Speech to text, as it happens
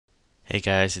Hey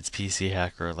guys, it's PC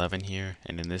Hacker 11 here,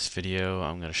 and in this video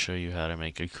I'm going to show you how to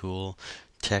make a cool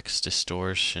text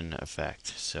distortion effect.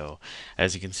 So,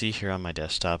 as you can see here on my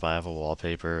desktop, I have a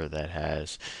wallpaper that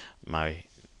has my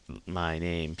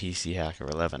name PC Hacker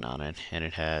 11 on it, and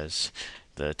it has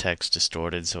the text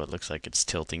distorted so it looks like it's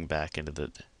tilting back into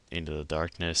the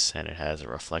darkness, and it has a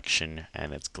reflection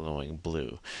and it's glowing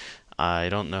blue. I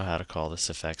don't know how to call this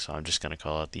effect, so I'm just going to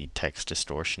call it the text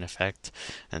distortion effect.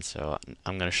 And so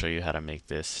I'm going to show you how to make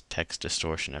this text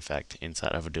distortion effect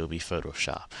inside of Adobe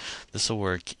Photoshop. This will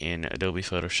work in Adobe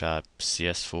Photoshop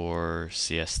CS4,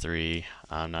 CS3.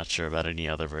 I'm not sure about any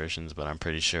other versions, but I'm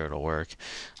pretty sure it'll work.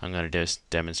 I'm going to just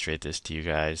demonstrate this to you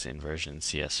guys in version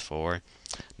CS4.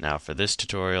 Now for this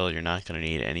tutorial, you're not going to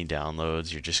need any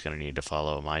downloads. You're just going to need to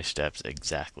follow my steps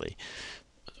exactly,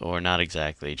 or not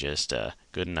exactly, just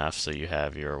good enough so you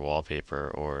have your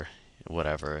wallpaper or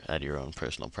whatever at your own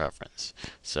personal preference.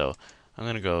 So I'm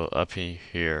going to go up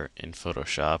here in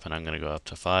Photoshop, and I'm going to go up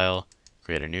to File,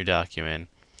 create a new document,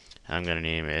 and I'm going to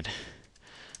name it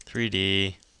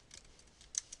 3D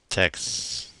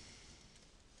Text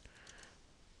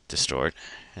Distort.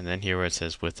 And then here where it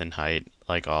says width and height,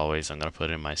 like always, I'm going to put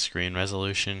in my screen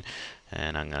resolution,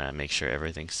 and I'm going to make sure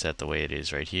everything's set the way it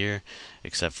is right here,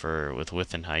 except for with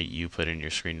width and height, you put in your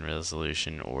screen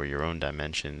resolution or your own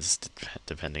dimensions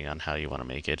depending on how you want to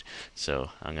make it. So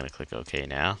I'm going to click OK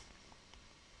now,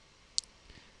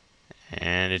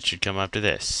 and it should come up to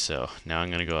this. So now I'm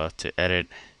going to go up to Edit,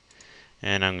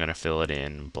 and I'm going to fill it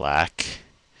in black,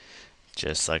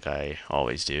 just like I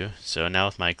always do. So now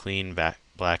with my clean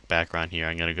black background here,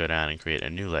 I'm going to go down and create a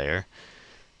new layer,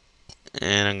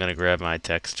 and I'm going to grab my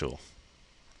text tool.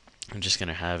 I'm just going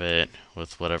to have it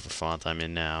with whatever font I'm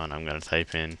in now, and I'm going to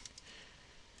type in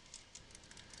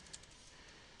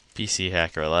PC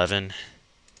Hacker 11,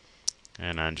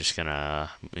 and I'm just going to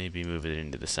maybe move it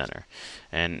into the center.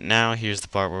 And now here's the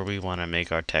part where we want to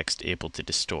make our text able to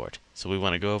distort. So we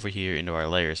want to go over here into our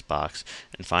layers box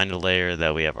and find a layer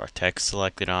that we have our text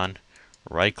selected on,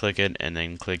 right click it, and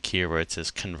then click here where it says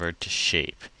convert to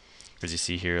shape. As you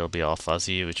see here, it'll be all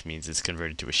fuzzy, which means it's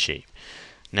converted to a shape.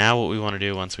 Now what we want to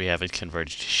do once we have it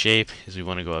converted to shape is we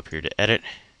want to go up here to Edit,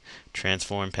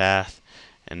 Transform Path,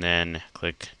 and then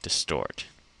click Distort.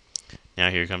 Now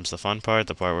here comes the fun part,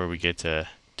 the part where we get to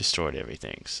distort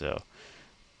everything. So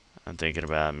I'm thinking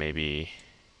about maybe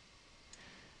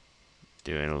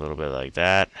doing a little bit like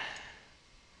that.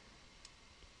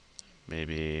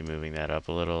 Maybe moving that up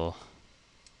a little.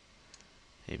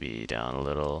 Maybe down a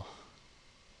little.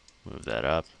 Move that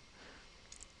up.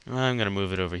 I'm going to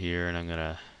move it over here, and I'm going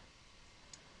to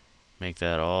make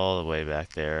that all the way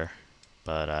back there,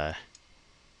 but I'm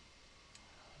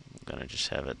going to just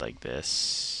have it like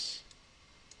this.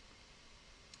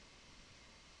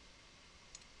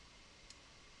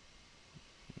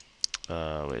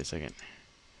 Wait a second.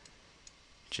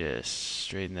 Just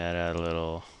straighten that out a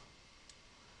little.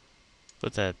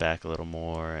 Put that back a little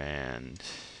more, and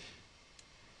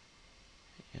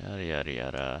yada yada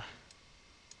yada.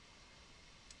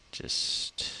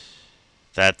 Just,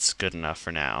 that's good enough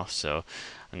for now. So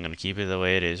I'm going to keep it the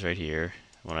way it is right here.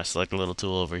 When I select a little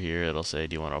tool over here, it'll say,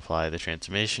 do you want to apply the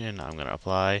transformation? I'm going to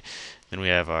apply. Then we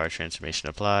have our transformation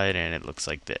applied, and it looks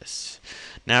like this.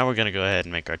 Now we're going to go ahead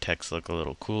and make our text look a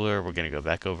little cooler. We're going to go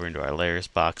back over into our layers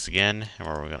box again, and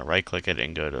we're going to right click it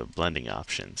and go to blending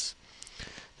options.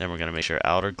 Then we're going to make sure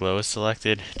outer glow is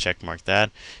selected, check mark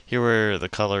that. Here where the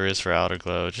color is for outer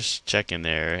glow, just check in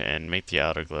there and make the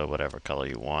outer glow whatever color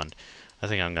you want. I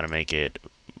think I'm going to make it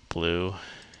blue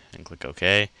and click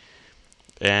OK.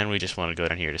 And we just want to go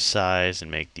down here to size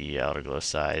and make the outer glow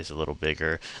size a little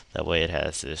bigger. That way it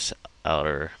has this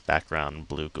outer background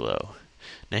blue glow.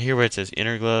 Now here where it says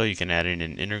inner glow, you can add in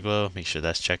an inner glow. Make sure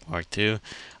that's check marked too.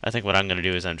 I think what I'm going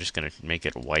to do is I'm just going to make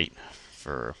it white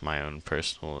for my own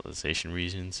personalization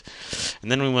reasons.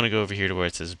 And then we want to go over here to where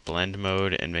it says blend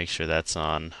mode and make sure that's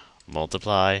on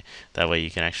multiply. That way you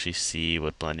can actually see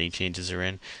what blending changes are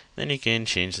in. Then you can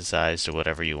change the size to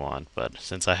whatever you want, but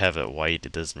since I have it white,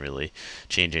 it doesn't really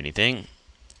change anything.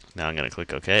 Now I'm going to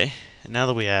click OK. And now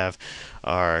that we have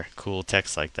our cool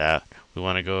text like that, we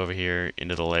want to go over here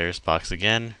into the layers box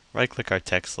again, right click our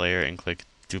text layer and click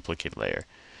duplicate layer.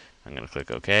 I'm going to click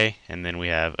OK, and then we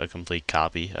have a complete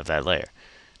copy of that layer.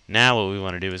 Now what we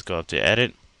want to do is go up to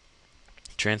Edit,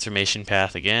 Transformation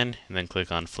Path again, and then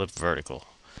click on Flip Vertical.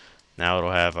 Now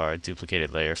it'll have our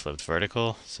duplicated layer flipped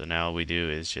vertical. So now what we do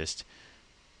is just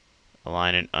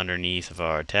align it underneath of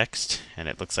our text, and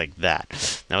it looks like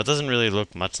that. Now it doesn't really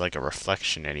look much like a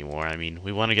reflection anymore. I mean,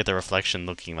 we want to get the reflection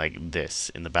looking like this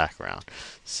in the background.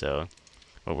 So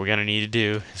what we're going to need to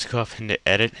do is go up into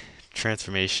Edit,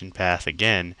 transformation path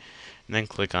again, and then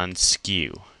click on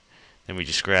skew. Then we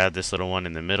just grab this little one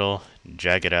in the middle,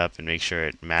 drag it up, and make sure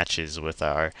it matches with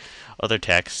our other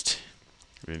text.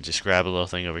 We just grab a little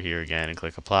thing over here again and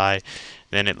click apply.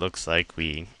 Then it looks like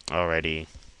we already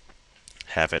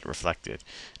have it reflected.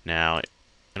 Now,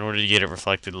 in order to get it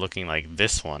reflected looking like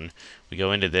this one, we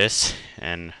go into this,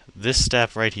 and this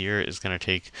step right here is going to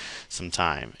take some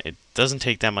time. It doesn't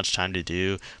take that much time to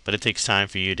do, but it takes time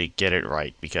for you to get it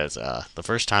right, because the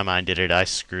first time I did it, I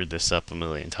screwed this up a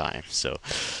million times. So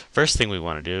first thing we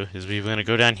want to do is we're going to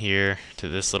go down here to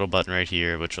this little button right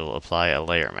here, which will apply a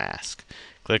layer mask.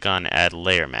 Click on add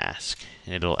layer mask,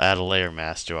 and it'll add a layer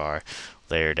mask to our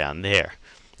layer down there.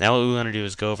 Now what we want to do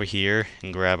is go over here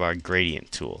and grab our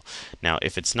gradient tool. Now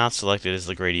if it's not selected as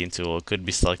the gradient tool, it could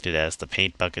be selected as the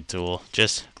paint bucket tool.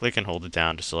 Just click and hold it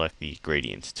down to select the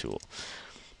gradient tool.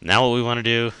 Now what we want to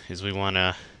do is we want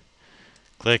to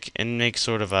click and make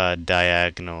sort of a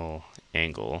diagonal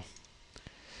angle,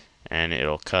 and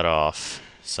it'll cut off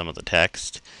some of the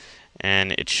text,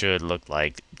 and it should look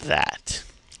like that.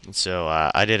 So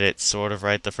I did it sort of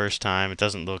right the first time. It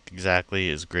doesn't look exactly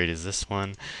as great as this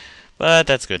one, but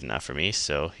that's good enough for me.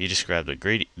 So you just grab the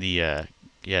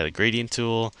gradient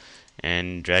tool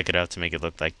and drag it out to make it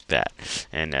look like that.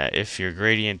 And if your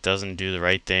gradient doesn't do the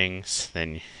right things,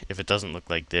 then if it doesn't look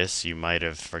like this, you might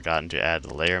have forgotten to add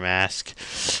the layer mask.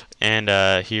 And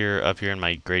up here in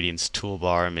my gradients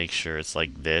toolbar, make sure it's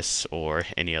like this, or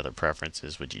any other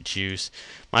preferences would you choose.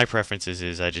 My preferences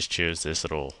is I just chose this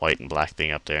little white and black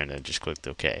thing up there and then just clicked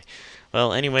OK.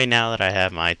 Well, anyway, now that I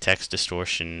have my text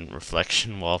distortion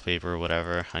reflection wallpaper or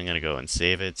whatever, I'm going to go and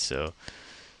save it. So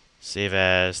save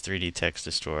as 3D text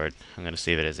distort. I'm going to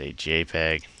save it as a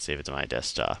JPEG, save it to my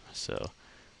desktop. So,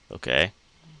 okay.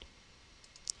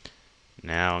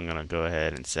 Now I'm going to go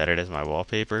ahead and set it as my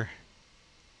wallpaper.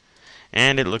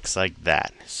 And it looks like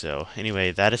that. So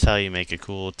anyway, that is how you make a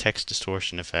cool text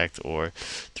distortion effect or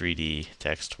 3D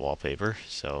text wallpaper.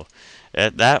 So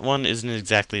that one isn't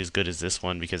exactly as good as this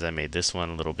one because I made this one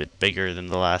a little bit bigger than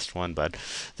the last one, but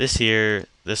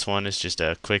this one is just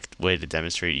a quick way to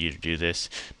demonstrate you to do this.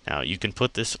 Now you can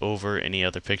put this over any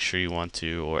other picture you want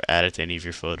to, or add it to any of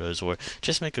your photos, or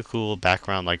just make a cool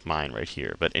background like mine right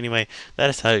here. But anyway,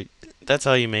 that's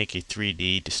how you make a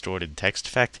 3D distorted text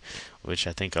effect, which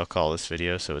I think I'll call this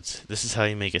video. So this is how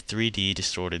you make a 3D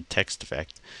distorted text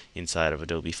effect inside of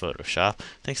Adobe Photoshop.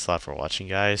 Thanks a lot for watching,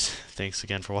 guys. Thanks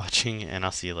again for watching, and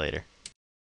I'll see you later.